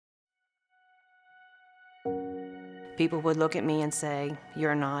People would look at me and say,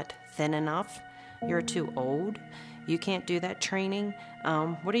 "You're not thin enough. You're too old. You can't do that training.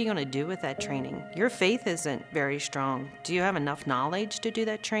 What are you going to do with that training? Your faith isn't very strong. Do you have enough knowledge to do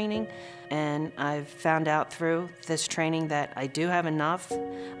that training?" And I've found out through this training that I do have enough.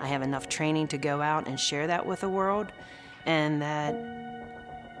 I have enough training to go out and share that with the world, and that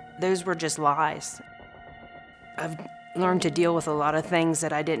those were just lies. I've learned to deal with a lot of things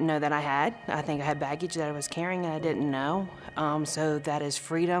that I didn't know that I had. I think I had baggage that I was carrying and I didn't know. So that is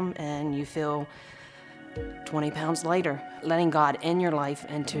freedom, and you feel 20 pounds lighter. Letting God in your life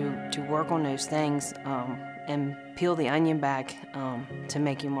and to work on those things and peel the onion back to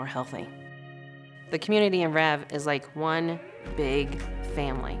make you more healthy. The community in Rev is like one big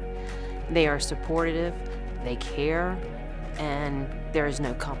family. They are supportive, they care, and there is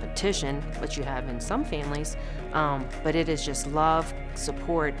no competition, which you have in some families, but it is just love,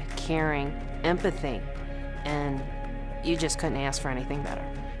 support, caring, empathy, and you just couldn't ask for anything better.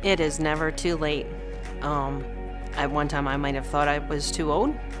 It is never too late. At one time I might have thought I was too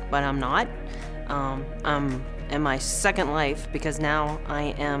old, but I'm not. I'm in my second life because now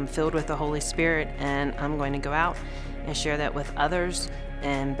I am filled with the Holy Spirit, and I'm going to go out and share that with others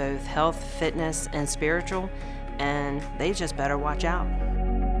in both health, fitness, and spiritual, and they just better watch out.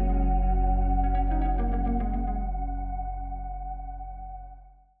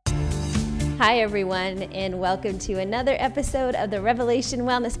 Hi, everyone, and welcome to another episode of the Revelation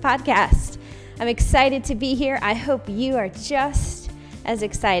Wellness Podcast. I'm excited to be here. I hope you are just as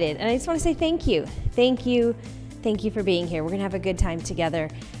excited. And I just want to say thank you. Thank you. Thank you for being here. We're going to have a good time together.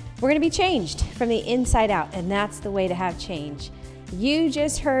 We're going to be changed from the inside out, and that's the way to have change. You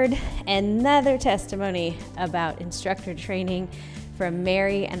just heard another testimony about instructor training from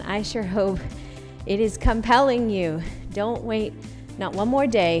Mary, and I sure hope it is compelling you. Don't wait not one more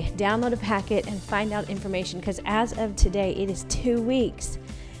day. Download a packet and find out information, because as of today, it is 2 weeks.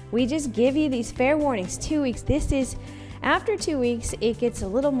 We just give you these fair warnings. 2 weeks. After 2 weeks, it gets a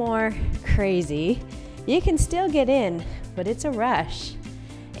little more crazy. You can still get in, but it's a rush.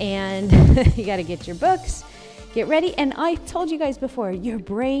 And you got to get your books, get ready. And I told you guys before, your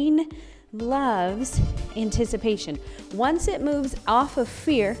brain loves anticipation. Once it moves off of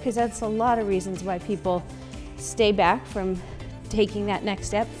fear, because that's a lot of reasons why people stay back from taking that next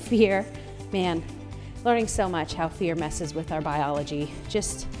step. Fear, man, learning so much how fear messes with our biology.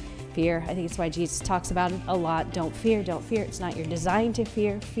 Just fear. I think it's why Jesus talks about it a lot. Don't fear, don't fear. It's not your design to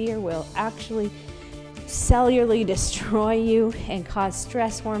fear. Fear will actually cellularly destroy you and cause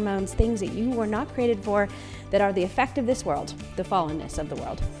stress hormones, things that you were not created for, that are the effect of this world, the fallenness of the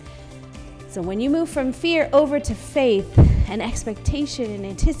world. So when you move from fear over to faith and expectation and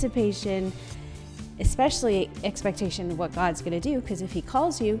anticipation, especially expectation of what God's going to do, because if He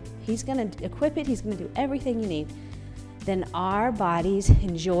calls you, He's going to equip it, He's going to do everything you need, then our bodies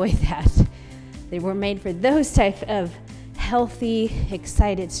enjoy that. They were made for those type of healthy,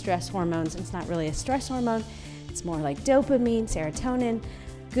 excited stress hormones. It's not really a stress hormone. It's more like dopamine, serotonin.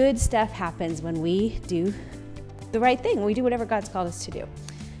 Good stuff happens when we do the right thing. We do whatever God's called us to do.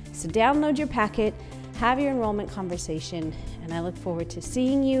 So download your packet, have your enrollment conversation, and I look forward to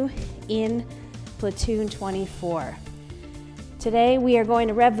seeing you in Platoon 24. Today we are going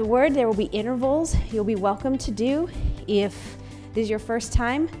to rev the word. There will be intervals you'll be welcome to do. If this is your first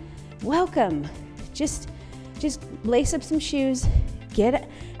time, welcome. Just lace up some shoes. Get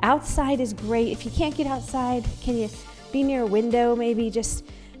outside is great. If you can't get outside, can you be near a window? Maybe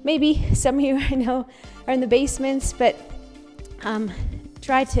some of you I know are in the basements, but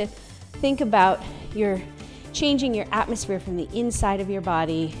try to think about changing your atmosphere from the inside of your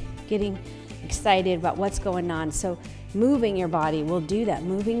body, getting excited about what's going on. So moving your body will do that.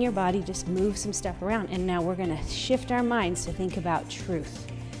 Moving your body, just move some stuff around. And now we're going to shift our minds to think about truth.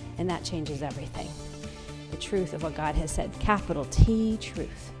 And that changes everything. The truth of what God has said. Capital T,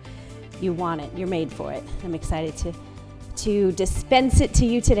 truth. You want it. You're made for it. I'm excited to dispense it to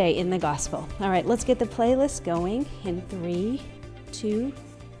you today in the gospel. All right, let's get the playlist going in 3, 2,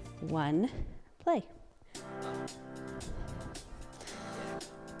 1, play.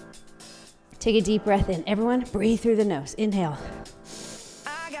 Take a deep breath in. Everyone, breathe through the nose. Inhale.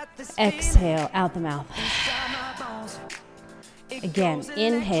 Exhale out the mouth. Again,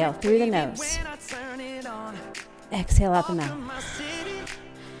 inhale through the nose. Exhale out the mouth.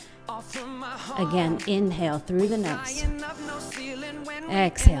 Again, inhale through the nose.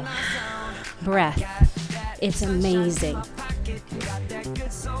 Exhale. Breath. It's amazing.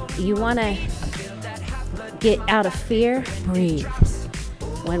 You want to get out of fear? Breathe.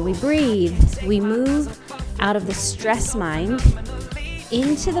 When we breathe, we move out of the stress mind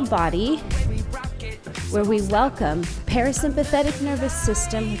into the body where we welcome parasympathetic nervous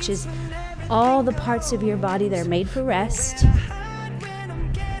system, which is all the parts of your body that are made for rest.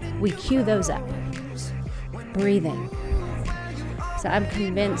 We cue those up. Breathing. So I'm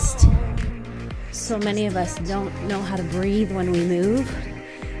convinced so many of us don't know how to breathe when we move.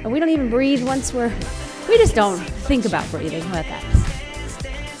 And we don't even breathe once we just don't think about breathing. How about that?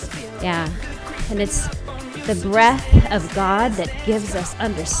 Yeah. And it's the breath of God that gives us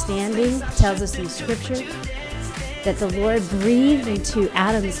understanding. It tells us in Scripture that the Lord breathed into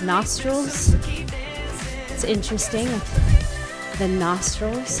Adam's nostrils. It's interesting. The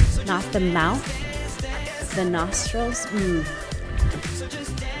nostrils, not the mouth. The nostrils.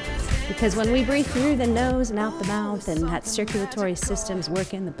 Because when we breathe through the nose and out the mouth, and that circulatory system's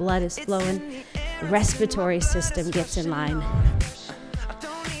working, the blood is flowing, the respiratory system gets in line,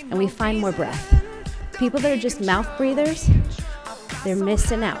 and we find more breath. People that are just mouth breathers, they're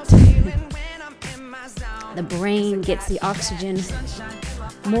missing out. The brain gets the oxygen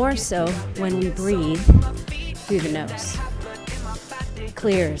more so when we breathe through the nose.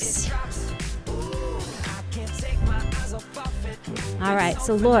 Clears. All right,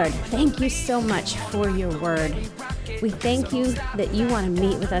 so Lord, thank you so much for your word. We thank you that you want to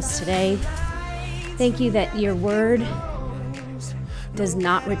meet with us today. Thank you that your word does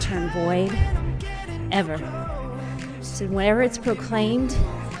not return void, ever. So whenever it's proclaimed,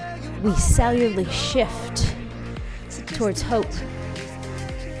 we cellularly shift towards hope,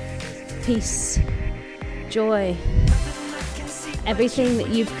 peace, joy, everything that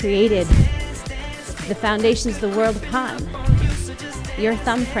you've created, the foundations of the world upon. Your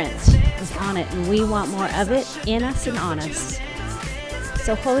thumbprint is on it, and we want more of it in us and on us.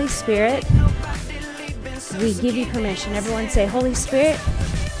 So Holy Spirit, we give you permission. Everyone say, Holy Spirit,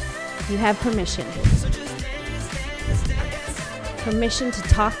 you have permission. Permission to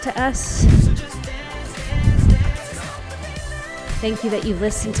talk to us. Thank you that you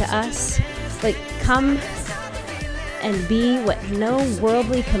listen to us. Like, come and be what no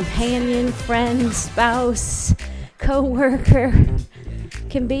worldly companion, friend, spouse, co-worker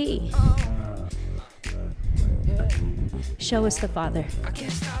can be. Show us the Father.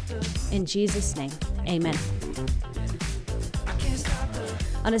 In Jesus' name, amen.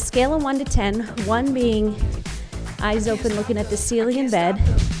 On a scale of 1 to 10, 1 being eyes open looking at the ceiling in bed,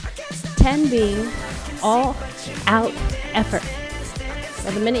 10 being all out effort.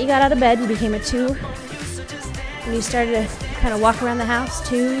 Well, the minute you got out of bed, you became a 2. When you started to kind of walk around the house,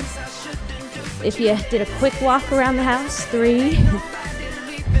 2. If you did a quick walk around the house, 3.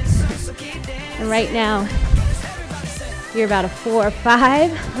 And right now, you're about a 4 or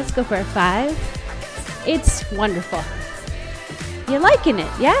 5. Let's go for a 5. It's wonderful. You're liking it,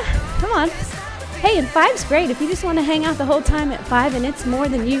 yeah? Come on. Hey, and 5's great. If you just want to hang out the whole time at 5 and it's more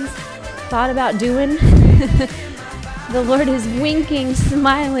than you thought about doing, the Lord is winking,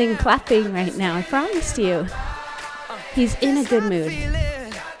 smiling, clapping right now. I promise you. He's in a good mood.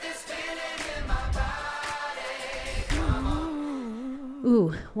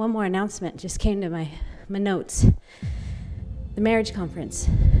 Ooh, one more announcement just came to my notes. The marriage conference,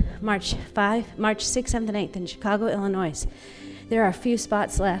 March 6th, 7th, and 8th in Chicago, Illinois. There are a few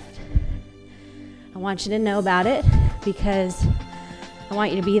spots left. I want you to know about it because I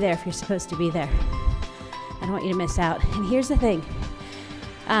want you to be there if you're supposed to be there. I don't want you to miss out. And here's the thing.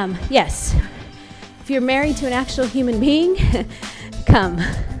 Yes, if you're married to an actual human being, come.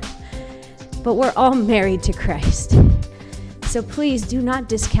 But we're all married to Christ. So please do not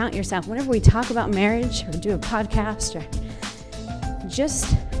discount yourself. Whenever we talk about marriage or do a podcast, or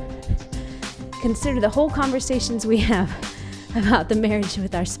just consider the whole conversations we have about the marriage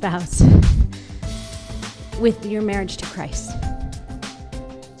with our spouse, with your marriage to Christ.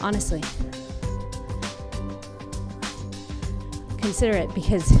 Honestly. Consider it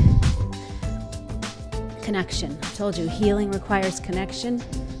because connection. I told you, healing requires connection.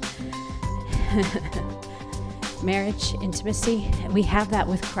 Marriage, intimacy, we have that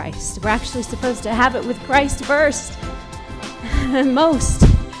with Christ. We're actually supposed to have it with Christ first, most,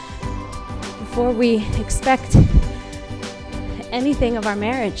 before we expect anything of our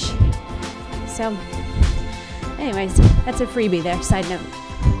marriage. So, anyways, that's a freebie there, side note.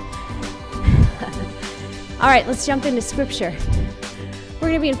 All right, let's jump into Scripture. We're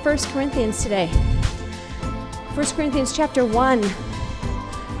going to be in 1 Corinthians today. 1 Corinthians chapter 1.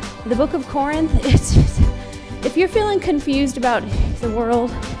 The book of Corinth, if you're feeling confused about the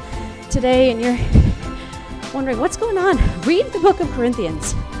world today and you're wondering what's going on, read the book of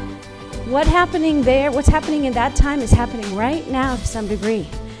Corinthians. What's happening there, what's happening in that time is happening right now to some degree.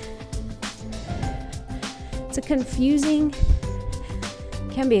 It's can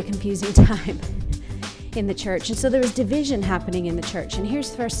be a confusing time. in the church. And so there was division happening in the church. And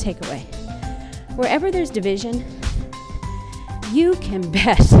here's the first takeaway. Wherever there's division, you can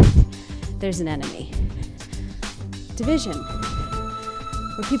bet there's an enemy. Division.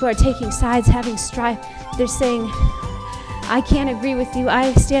 Where people are taking sides, having strife. They're saying, I can't agree with you.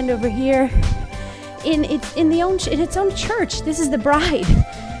 I stand over here. In its own church, this is the bride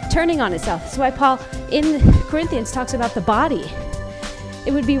turning on itself. That's why Paul in Corinthians talks about the body.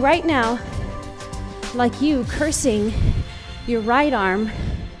 It would be right now like you cursing your right arm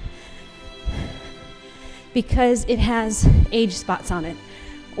because it has age spots on it,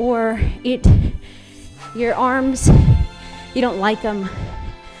 or your arms, you don't like them.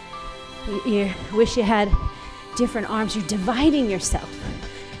 You wish you had different arms. You're dividing yourself.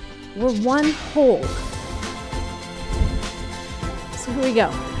 We're one whole. So here we go.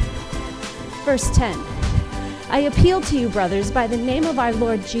 Verse 10. I appeal to you, brothers, by the name of our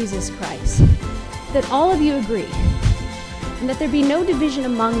Lord Jesus Christ, that all of you agree, and that there be no division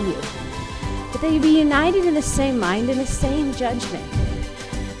among you, but that you be united in the same mind and the same judgment.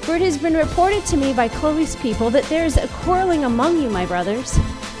 For it has been reported to me by Chloe's people that there is a quarreling among you, my brothers.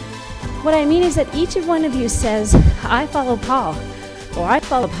 What I mean is that each one of you says, I follow Paul, or I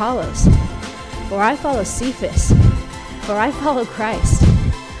follow Apollos, or I follow Cephas, or I follow Christ.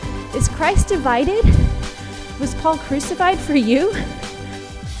 Is Christ divided? Was Paul crucified for you?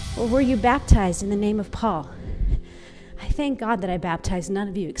 Or were you baptized in the name of Paul? I thank God that I baptized none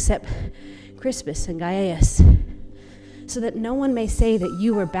of you except Crispus and Gaius, so that no one may say that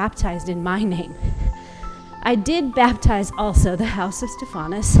you were baptized in my name. I did baptize also the house of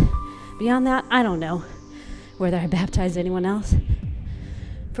Stephanas. Beyond that, I don't know whether I baptized anyone else.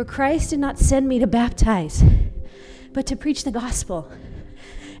 For Christ did not send me to baptize, but to preach the gospel,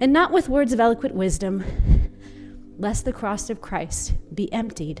 and not with words of eloquent wisdom, lest the cross of Christ be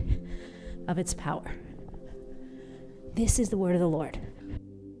emptied of its power. This is the word of the Lord.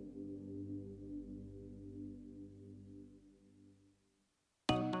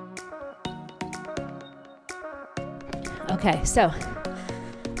 Okay, so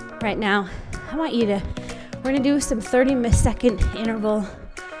right now, I want you to, we're going to do some 30-second interval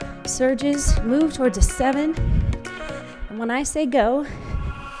surges, move towards a 7, and when I say go,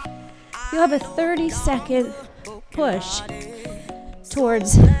 you'll have a 30-second push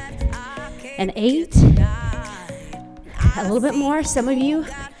towards an 8, a little bit more. Some of you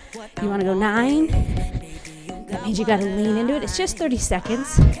want to go 9. That means you got to lean into it. It's just 30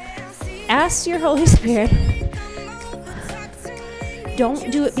 seconds. Ask your Holy Spirit.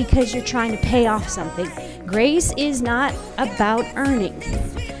 Don't do it because you're trying to pay off something. Grace is not about earning,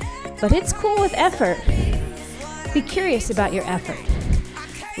 but it's cool with effort. Be curious about your effort.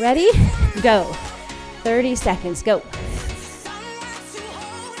 Ready? Go. 30 seconds. Go.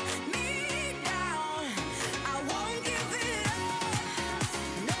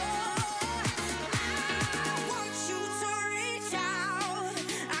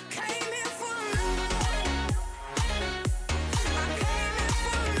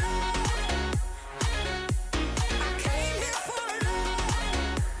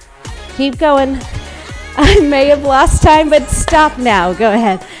 Keep going. I may have lost time, but stop now. Go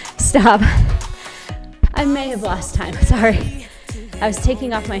ahead. Stop. I may have lost time. Sorry. I was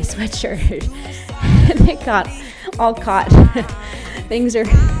taking off my sweatshirt and it got all caught. Things are...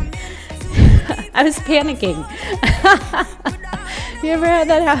 I was panicking. You ever had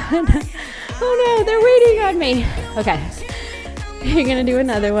that happen? Oh no, they're waiting on me. Okay. You're going to do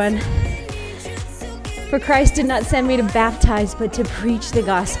another one. For Christ did not send me to baptize, but to preach the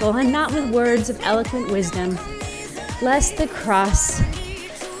gospel, and not with words of eloquent wisdom, lest the cross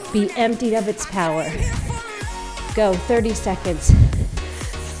be emptied of its power. Go, 30 seconds.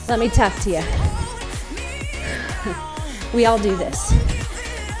 Let me talk to you. We all do this.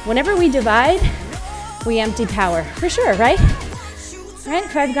 Whenever we divide, we empty power. For sure, right? Right?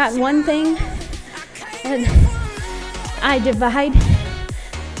 If I've got one thing and I divide,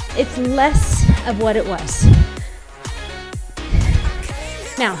 it's less of what it was.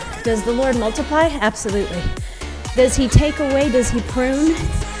 Now, does the Lord multiply? Absolutely. Does he take away? Does he prune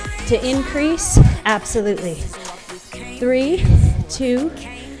to increase? Absolutely. 3, 2,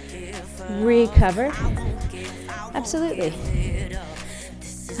 recover. Absolutely.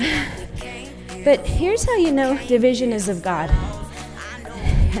 But here's how you know division is of God.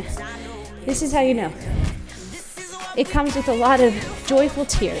 This is how you know. It comes with a lot of joyful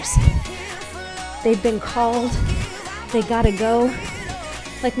tears. They've been called. They gotta go.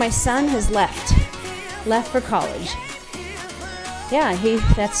 Like my son has left for college. Yeah,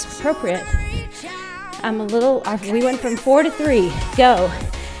 that's appropriate. We went from 4 to 3. Go.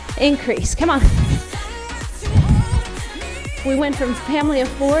 Increase. Come on. We went from family of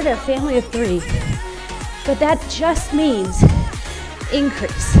 4 to a family of 3. But that just means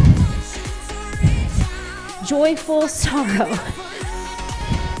increase. Joyful sorrow.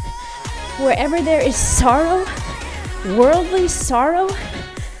 Wherever there is sorrow, worldly sorrow,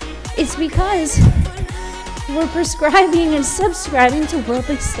 it's because we're prescribing and subscribing to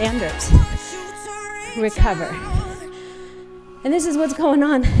worldly standards. Recover. And this is what's going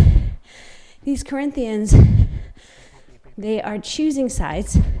on. These Corinthians, they are choosing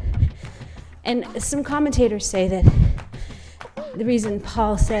sides. And some commentators say that the reason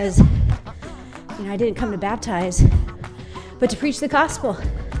Paul says, I didn't come to baptize, but to preach the gospel,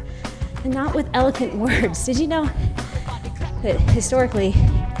 and not with eloquent words. Did you know that historically,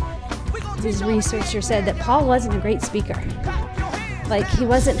 these researchers said that Paul wasn't a great speaker? Like, he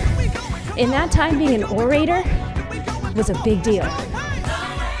wasn't, in that time, being an orator was a big deal.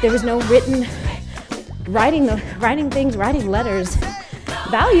 There was no writing letters,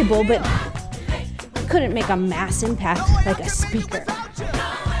 valuable, but couldn't make a mass impact like a speaker,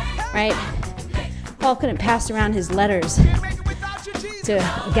 right? Paul couldn't pass around his letters to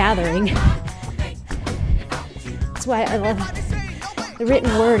a gathering. That's why I love the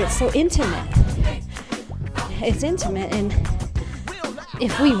written word. It's so intimate. It's intimate, and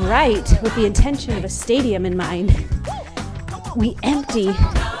if we write with the intention of a stadium in mind, we empty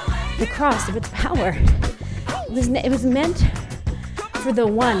the cross of its power. It was meant for the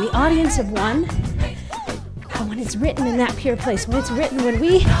one, the audience of one. And when it's written in that pure place, when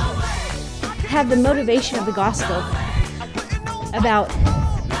we have the motivation of the gospel about,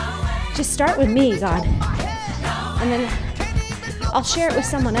 just start with me, God, and then I'll share it with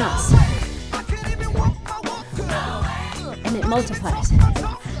someone else, and it multiplies.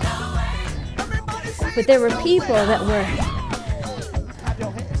 But there were people that were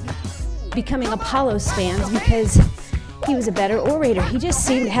becoming Apollos fans because he was a better orator. He just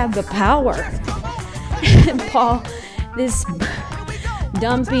seemed to have the power. And Paul, this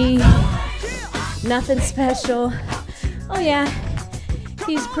dumpy, nothing special. Oh yeah,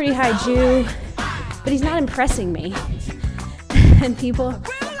 he's a pretty high Jew, but he's not impressing me. And people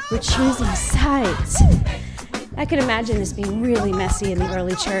were choosing sides. I can imagine this being really messy in the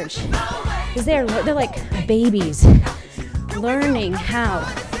early church, because they're like babies learning how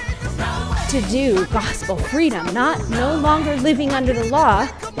to do gospel freedom, no longer living under the law,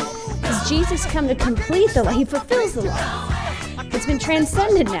 because Jesus come to complete the law. He fulfills the law. It's been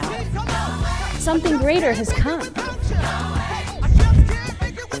transcended now. Something greater has come.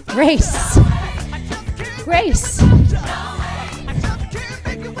 Grace.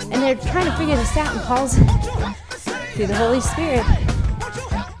 And they're trying to figure this out, and Paul's, through the Holy Spirit,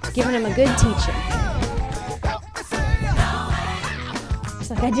 giving them a good teaching. It's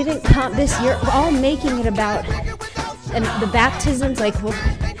like, I didn't come this year, we're all making it about, and the baptisms, like, well,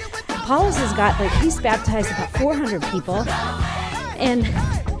 Apollos has got, he's baptized about 400 people, and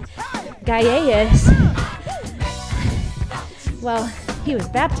Gaius, well, he was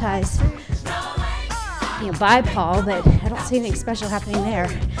baptized, by Paul, but I don't see anything special happening there.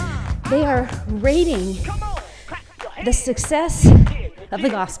 They are rating the success of the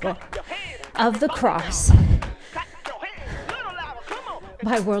gospel, of the cross,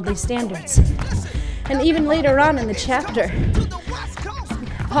 by worldly standards. And even later on in the chapter,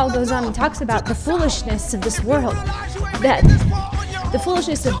 Paul goes on and talks about the foolishness of this world, that the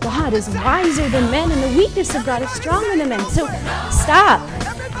foolishness of God is wiser than men, and the weakness of God is stronger than men. So stop.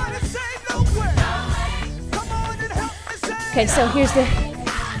 Okay, so here's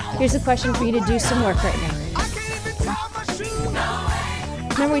the question for you to do some work right now.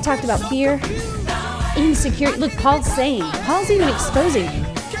 Remember we talked about fear, insecurity. Look, Paul's even exposing,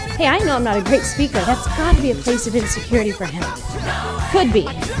 hey, I know I'm not a great speaker. That's got to be a place of insecurity for him. Could be.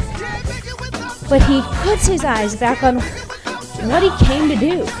 But he puts his eyes back on what he came to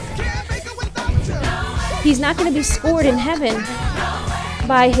do. He's not going to be scored in heaven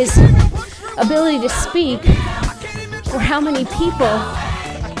by his ability to speak or how many people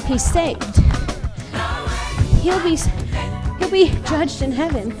he saved. He'll be judged in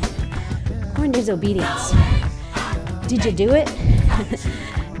heaven according to his obedience. Did you do it?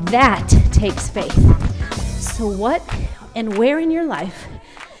 That takes faith. So what and where in your life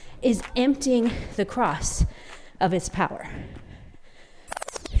is emptying the cross of its power?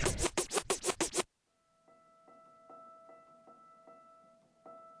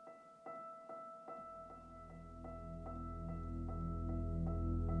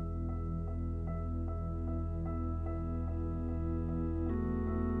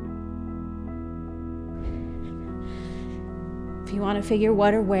 If you want to figure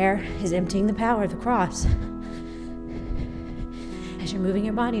what or where is emptying the power of the cross, as you're moving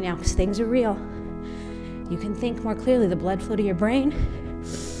your body now, because things are real. You can think more clearly. The blood flow to your brain,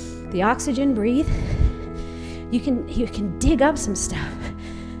 the oxygen, breathe. You can dig up some stuff.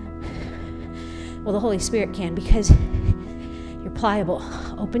 Well, the Holy Spirit can, because you're pliable.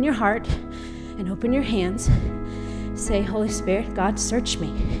 Open your heart and open your hands. Say, Holy Spirit, God, search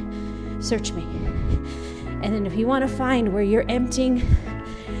me. Search me. And then if you want to find where you're emptying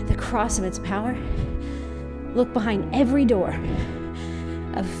the cross of its power, look behind every door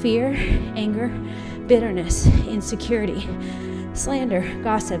of fear, anger, bitterness, insecurity, slander,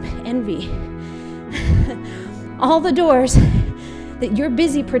 gossip, envy. All the doors that you're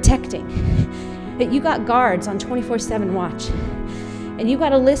busy protecting, that you got guards on 24/7 watch, and you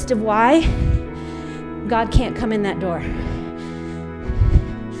got a list of why God can't come in that door.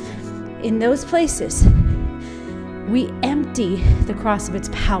 In those places, we empty the cross of its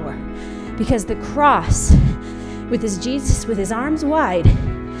power, because the cross, with his Jesus, with his arms wide,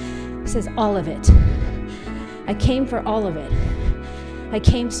 says all of it. I came for all of it. I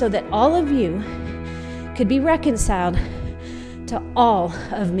came so that all of you could be reconciled to all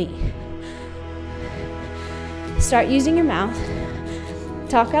of me. Start using your mouth.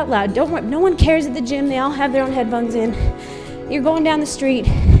 Talk out loud. Don't worry. No one cares at the gym. They all have their own headphones in. You're going down the street.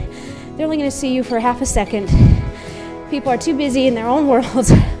 They're only going to see you for half a second. People are too busy in their own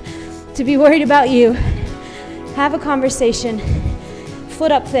worlds to be worried about you. Have a conversation.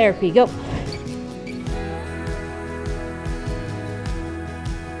 Foot up therapy. Go.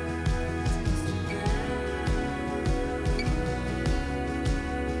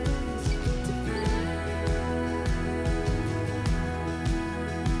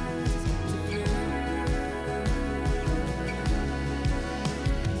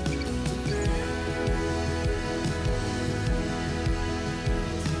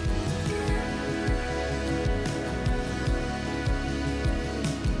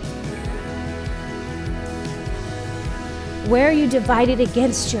 Where are you divided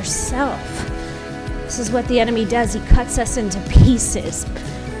against yourself? This is what the enemy does. He cuts us into pieces,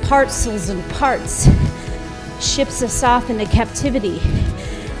 parcels and parts, ships us off into captivity.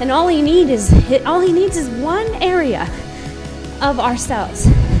 And all he needs is one area of ourselves.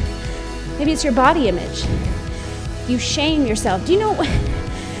 Maybe it's your body image. You shame yourself. Do you know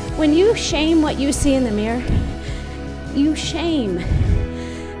when you shame what you see in the mirror, you shame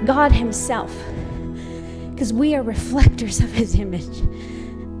God himself. Because we are reflectors of his image.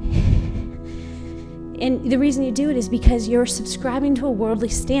 And the reason you do it is because you're subscribing to a worldly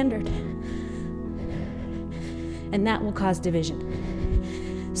standard. And that will cause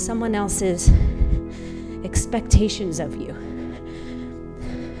division. Someone else's expectations of you.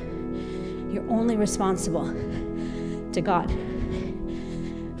 You're only responsible to God.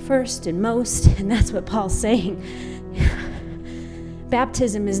 First and most, and that's what Paul's saying.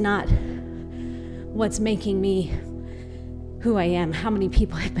 Baptism is not what's making me who I am, how many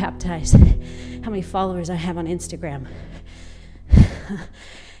people I baptize, how many followers I have on Instagram.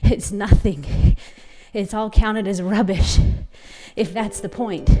 It's nothing. It's all counted as rubbish, if that's the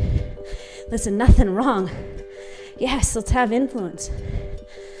point. Listen, nothing wrong. Yes, let's have influence.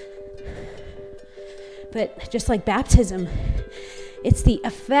 But just like baptism, it's the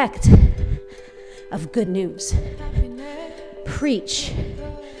effect of good news. Preach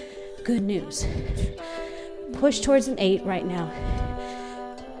good news. Push towards an 8 right now.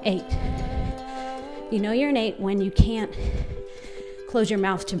 8. You know you're an 8 when you can't close your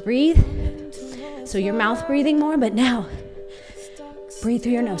mouth to breathe. So your mouth breathing more, but now breathe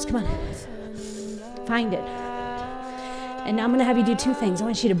through your nose. Come on. Find it. And now I'm going to have you do 2 things. I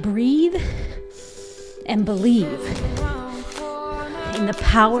want you to breathe and believe in the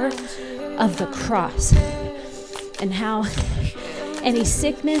power of the cross and how any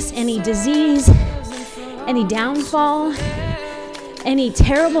sickness, any disease, any downfall, any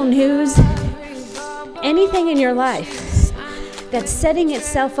terrible news, anything in your life that's setting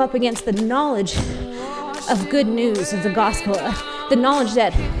itself up against the knowledge of good news of the gospel, the knowledge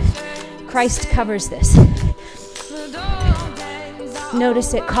that Christ covers this.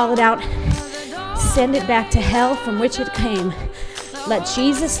 Notice it, call it out, send it back to hell from which it came. Let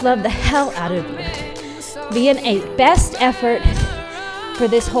Jesus love the hell out of you. Be an 8. Best effort for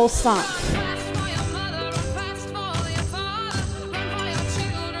this whole song.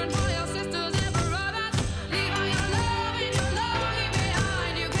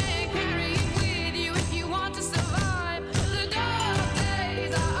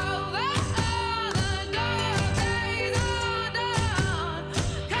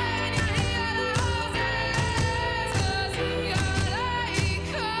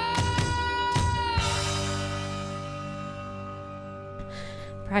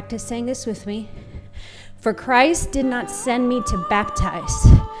 Practice saying this with me. For Christ did not send me to baptize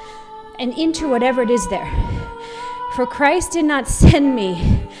and enter whatever it is there. For Christ did not send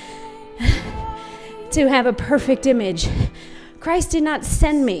me to have a perfect image. Christ did not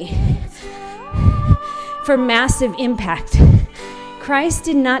send me for massive impact. Christ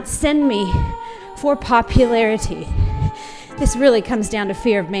did not send me for popularity. This really comes down to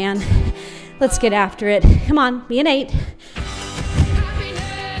fear of man. Let's get after it. Come on, be an 8.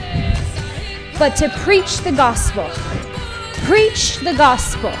 But to preach the gospel. Preach the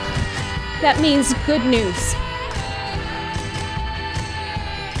gospel. That means good news.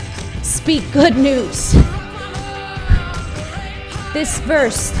 Speak good news. This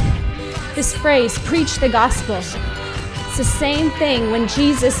verse, this phrase, preach the gospel. It's the same thing when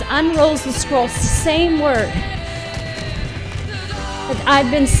Jesus unrolls the scroll. It's the same word. That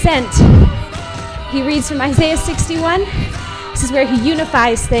I've been sent. He reads from Isaiah 61. This is where he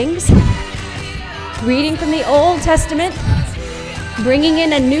unifies things. Reading from the Old Testament, bringing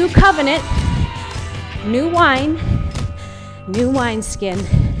in a new covenant, new wine, new wineskin.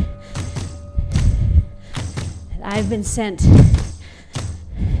 I've been sent to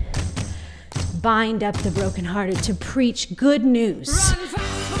bind up the brokenhearted, to preach good news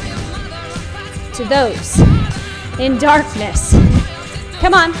to those in darkness.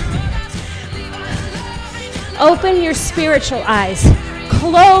 Come on. Open your spiritual eyes.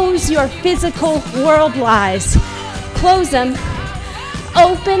 Close your physical world eyes. Close them.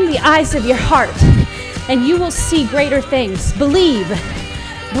 Open the eyes of your heart, and you will see greater things. Believe,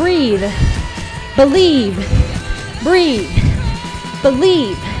 breathe, believe, breathe,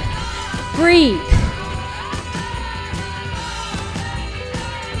 believe, breathe.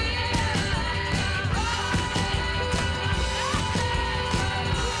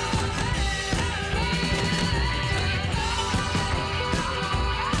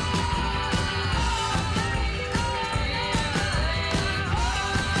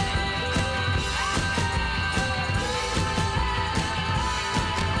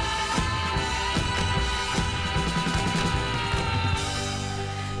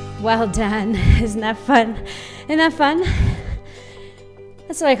 Well done. Isn't that fun? Isn't that fun?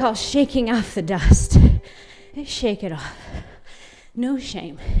 That's what I call shaking off the dust. Just shake it off. No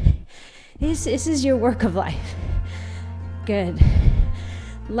shame. This is your work of life. Good.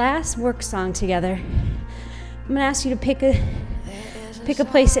 Last work song together. I'm going to ask you to pick a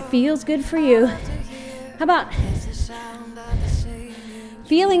place that feels good for you. How about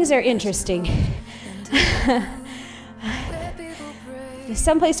feelings are interesting.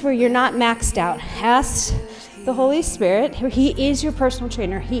 Someplace where you're not maxed out. Ask the Holy Spirit. He is your personal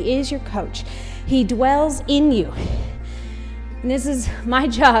trainer. He is your coach. He dwells in you. And this is my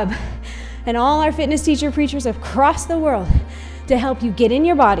job and all our fitness teacher preachers across the world to help you get in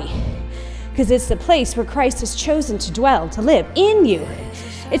your body, because it's the place where Christ has chosen to dwell, to live in you.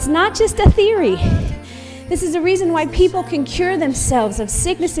 It's not just a theory. This is the reason why people can cure themselves of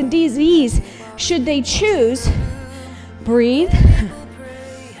sickness and disease should they choose. Breathe.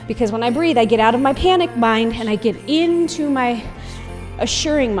 Because when I breathe, I get out of my panic mind and I get into my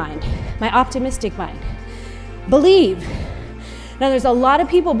assuring mind, my optimistic mind. Believe. Now, there's a lot of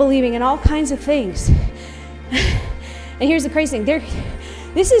people believing in all kinds of things. And here's the crazy thing.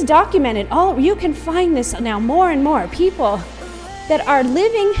 This is documented. You can find this now more and more. People that are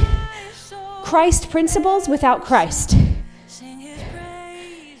living Christ principles without Christ.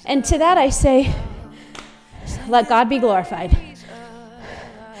 And to that I say, let God be glorified.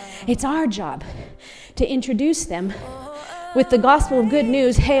 It's our job to introduce them with the gospel of good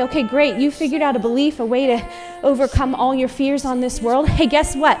news. Hey, okay, great. You figured out a belief, a way to overcome all your fears on this world. Hey,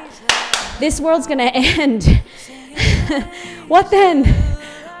 guess what? This world's going to end. What then?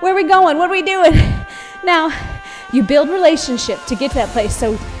 Where are we going? What are we doing? Now, you build relationship to get to that place.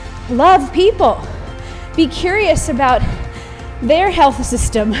 So love people. Be curious about their health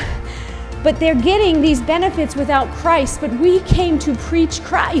system. But they're getting these benefits without Christ. But we came to preach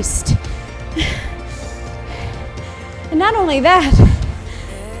Christ. And not only that,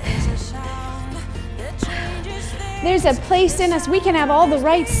 there's a place in us. We can have all the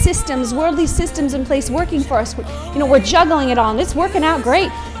right systems, worldly systems in place working for us. We're juggling it all, and it's working out great.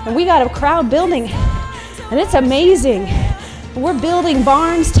 And we got a crowd building, and it's amazing. We're building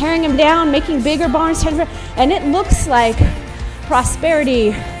barns, tearing them down, making bigger barns, and it looks like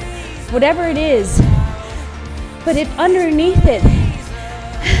prosperity, whatever it is. But underneath it,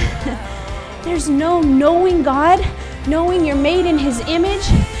 there's no knowing God, knowing you're made in His image,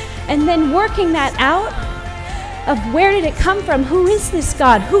 and then working that out of where did it come from? Who is this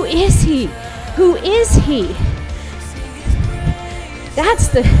God? Who is He? Who is He?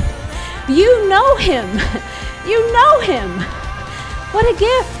 You know him. You know him. What a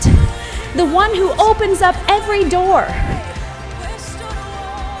gift. The one who opens up every door.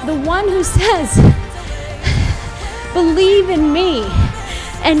 The one who says, believe in me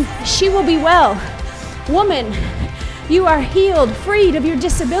and she will be well. Woman, you are healed, freed of your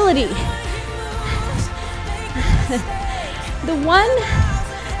disability. The one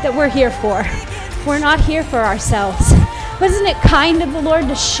that we're here for. We're not here for ourselves. But isn't it kind of the Lord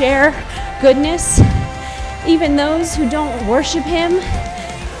to share goodness? Even those who don't worship him,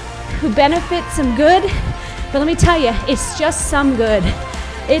 who benefit some good. But let me tell you, it's just some good.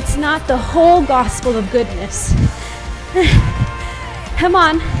 It's not the whole gospel of goodness. Come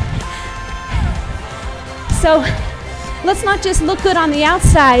on. So let's not just look good on the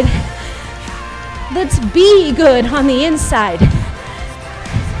outside. Let's be good on the inside.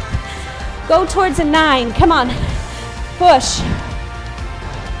 Go towards a 9. Come on. Push.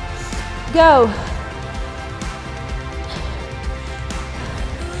 Go.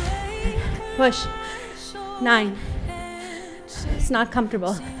 Push. 9. It's not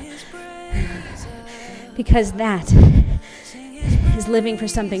comfortable. Because that is living for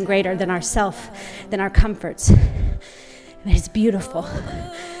something greater than ourself, than our comforts. And it's beautiful.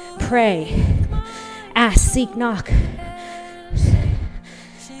 Pray. Ask, seek, knock.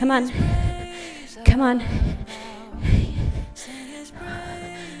 Come on. Come on.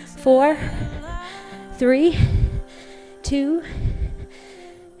 4, 3, 2,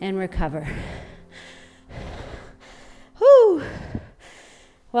 and recover. Whew.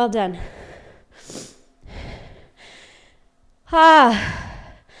 Well done.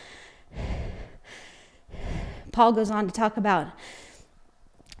 Paul goes on to talk about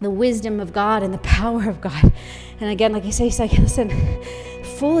the wisdom of God and the power of God. And again, like I say, he's like, listen,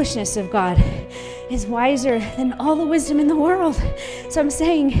 foolishness of God is wiser than all the wisdom in the world. So I'm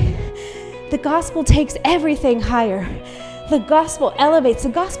saying the gospel takes everything higher. The gospel elevates. The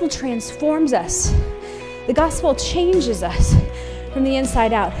gospel transforms us. The gospel changes us from the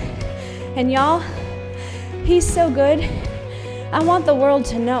inside out. And y'all, he's so good. I want the world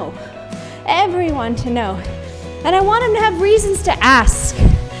to know, everyone to know. And I want them to have reasons to ask.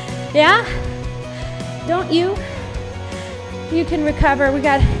 Yeah? Don't you? You can recover. We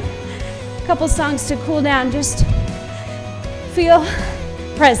got a couple songs to cool down. Just feel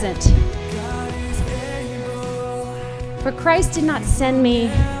present. For Christ did not send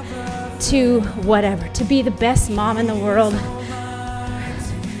me to whatever, to be the best mom in the world.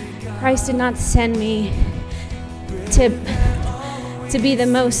 Christ did not send me to be the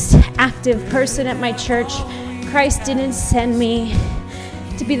most active person at my church. Christ didn't send me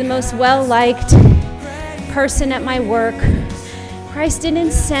to be the most well-liked person at my work. Christ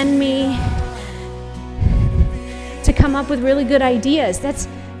didn't send me to come up with really good ideas.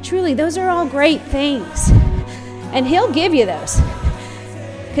 Those are all great things. And he'll give you those.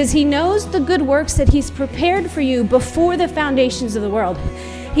 Because he knows the good works that he's prepared for you before the foundations of the world.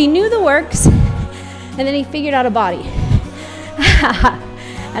 He knew the works, and then he figured out a body.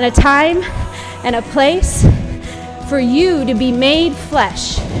 And a time and a place for you to be made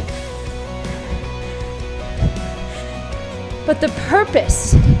flesh. But the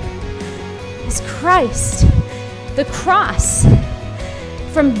purpose is Christ, the cross,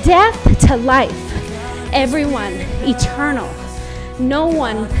 from death to life. Everyone eternal, no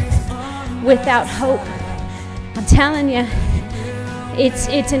one without hope. I'm telling you, it's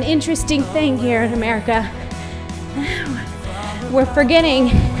an interesting thing here in America. We're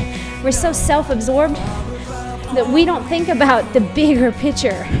forgetting, we're so self-absorbed that we don't think about the bigger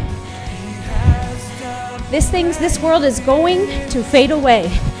picture. This world is going to fade away.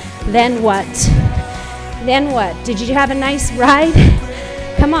 Then what? Then what? Did you have a nice ride?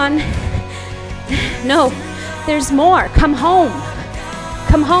 Come on. No, there's more. Come home.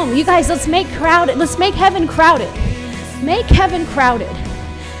 Come home. You guys, let's make heaven crowded. Make heaven crowded.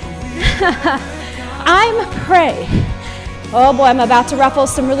 I'm pray. Oh boy, I'm about to ruffle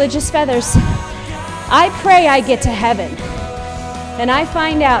some religious feathers. I pray I get to heaven and I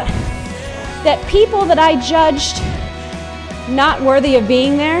find out that people that I judged not worthy of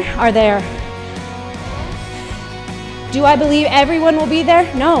being there are there. Do I believe everyone will be there?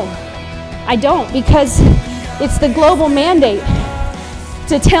 No, I don't, because it's the global mandate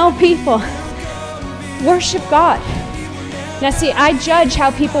to tell people, worship God. Now see, I judge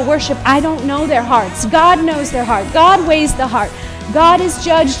how people worship. I don't know their hearts. God knows their heart. God weighs the heart. God is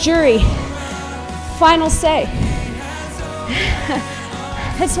judge, jury, final say.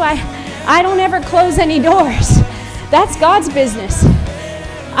 That's why I don't ever close any doors. That's God's business.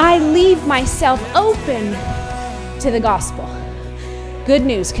 I leave myself open to the gospel. Good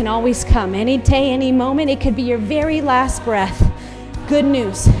news can always come any day, any moment. It could be your very last breath. Good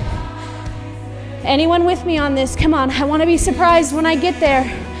news. Anyone with me on this? Come on, I want to be surprised when I get there.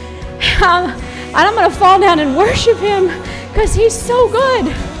 And I'm going to fall down and worship him because he's so good.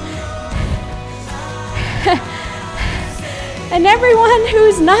 And everyone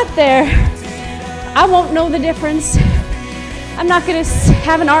who's not there, I won't know the difference. I'm not going to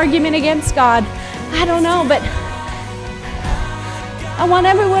have an argument against God. I don't know, but I want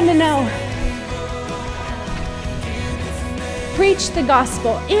everyone to know. Preach the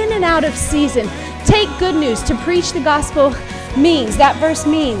gospel in and out of season. Take good news. To preach the gospel means, that verse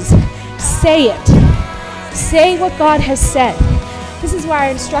means, say it. Say what God has said. This is why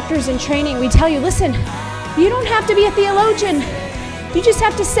our instructors in training, we tell you, listen, you don't have to be a theologian. You just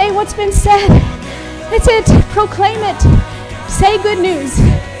have to say what's been said. That's it. Proclaim it. Say good news.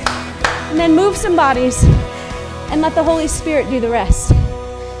 And then move some bodies and let the Holy Spirit do the rest.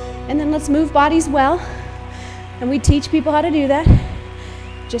 And then let's move bodies well. And we teach people how to do that.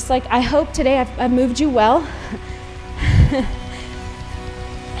 Just like I hope today I've moved you well.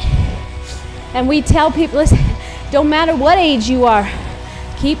 And we tell people, listen, don't matter what age you are,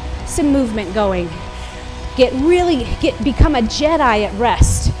 keep some movement going. Become a Jedi at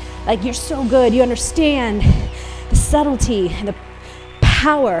rest. Like you're so good, you understand the subtlety and the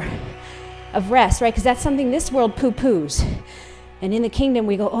power of rest, right? Because that's something this world poo-poos. And in the kingdom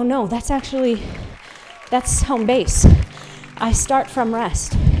we go, oh no, that's home base. I start from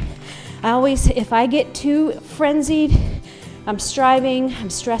rest. If I get too frenzied, I'm striving, I'm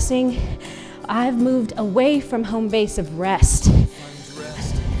stressing, I've moved away from home base of rest.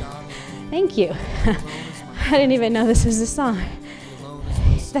 Thank you. I didn't even know this was a song.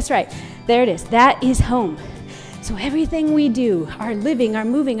 That's right. There it is. That is home. So everything we do, our living, our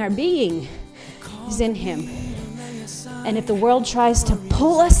moving, our being is in him. And if the world tries to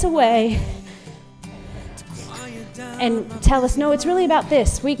pull us away and tell us, no, it's really about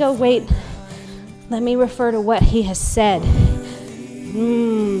this, we go, wait, let me refer to what he has said.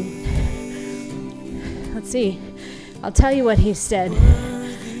 Let's see. I'll tell you what he said.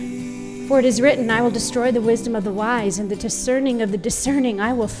 For it is written, I will destroy the wisdom of the wise, and the discerning of the discerning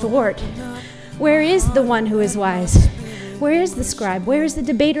I will thwart. Where is the one who is wise? Where is the scribe? Where is the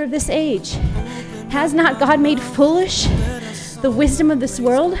debater of this age? Has not God made foolish the wisdom of this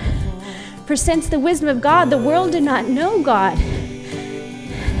world? For since the wisdom of God, the world did not know God.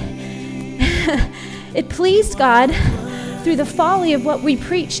 It pleased God through the folly of what we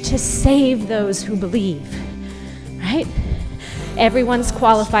preach to save those who believe. Right? Everyone's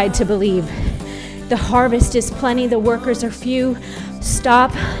qualified to believe. The harvest is plenty, the workers are few.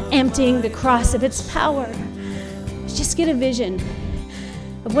 Stop emptying the cross of its power. Just get a vision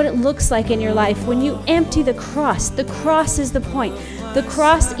of what it looks like in your life when you empty the cross. The cross is the point. The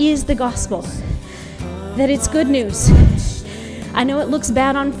cross is the gospel. That it's good news. I know it looks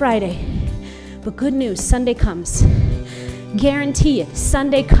bad on Friday, but good news, Sunday comes. Guarantee it,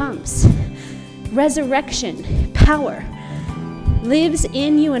 Sunday comes. Resurrection, power lives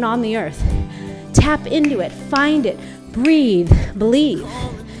in you and on the earth. Tap into it, find it, breathe, believe.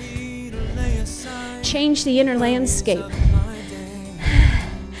 Change the inner landscape.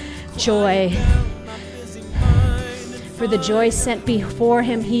 Joy. For the joy set before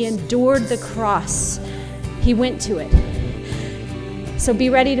him, he endured the cross. He went to it. So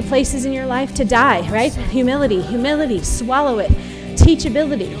be ready to places in your life to die, right? Humility, swallow it.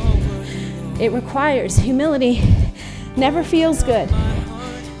 Teachability. It requires humility. Never feels good,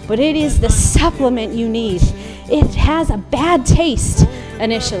 but it is the supplement you need. It has a bad taste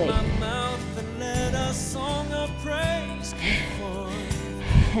initially.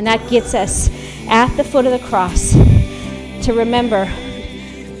 And that gets us at the foot of the cross to remember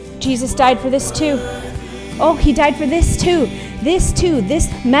Jesus died for this too. Oh, he died for this too. This too. This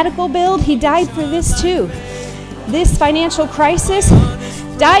medical bill, he died for this too. This financial crisis,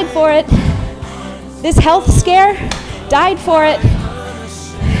 died for it. This health scare, died for it.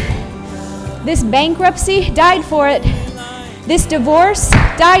 This bankruptcy, died for it. This divorce,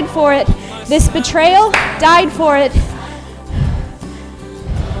 died for it. This betrayal, died for it.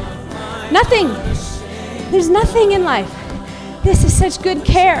 Nothing. There's nothing in life. This is such good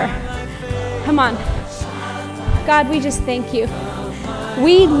care. Come on. God, we just thank you.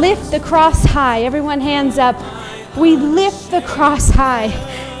 We lift the cross high. Everyone hands up. We lift the cross high.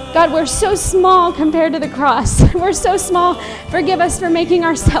 God, we're so small compared to the cross. We're so small. Forgive us for making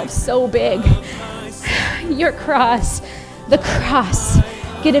ourselves so big. Your cross, the cross.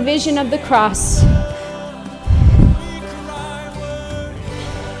 Get a vision of the cross.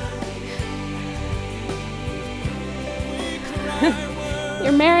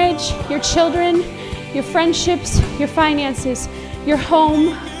 your marriage, your children, your friendships, your finances, your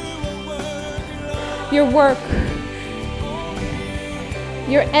home, your work,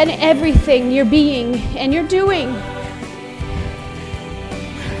 and everything, your being and your doing.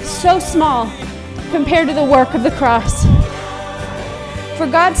 So small compared to the work of the cross. For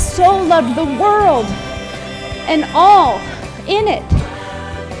God so loved the world and all in it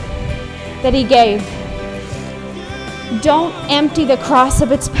that he gave. Don't empty the cross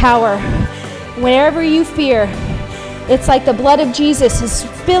of its power. Wherever you fear, it's like the blood of Jesus is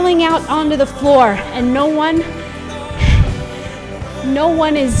spilling out onto the floor and no one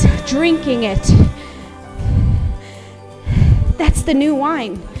is drinking it. That's the new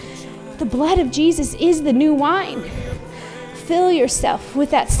wine. The blood of Jesus is the new wine. Fill yourself with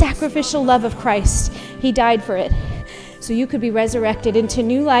that sacrificial love of Christ. He died for it, so you could be resurrected into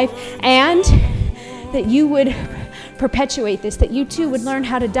new life, and that you would perpetuate this, that you too would learn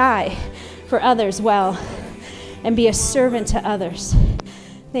how to die for others well and be a servant to others.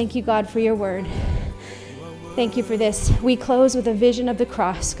 Thank you, God, for your word. Thank you for this. We close with a vision of the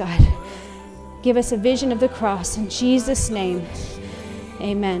cross, God. Give us a vision of the cross in Jesus' name.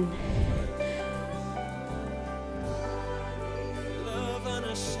 Amen.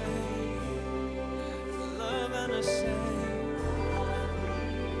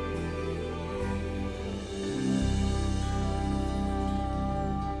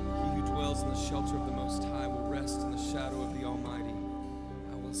 Shelter of the Most High will rest in the shadow of the Almighty.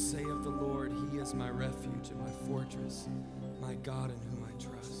 I will say of the Lord, He is my refuge and my fortress, my God in whom I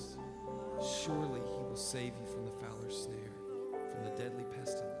trust. Surely He will save you from the fowler's snare, from the deadly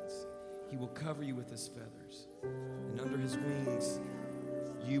pestilence. He will cover you with His feathers, and under His wings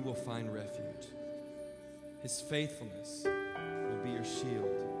you will find refuge. His faithfulness will be your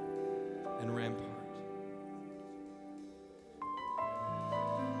shield and rampart.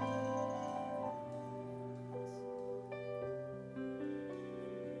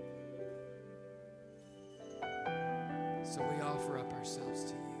 So we offer up ourselves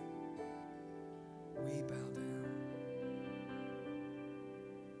to you.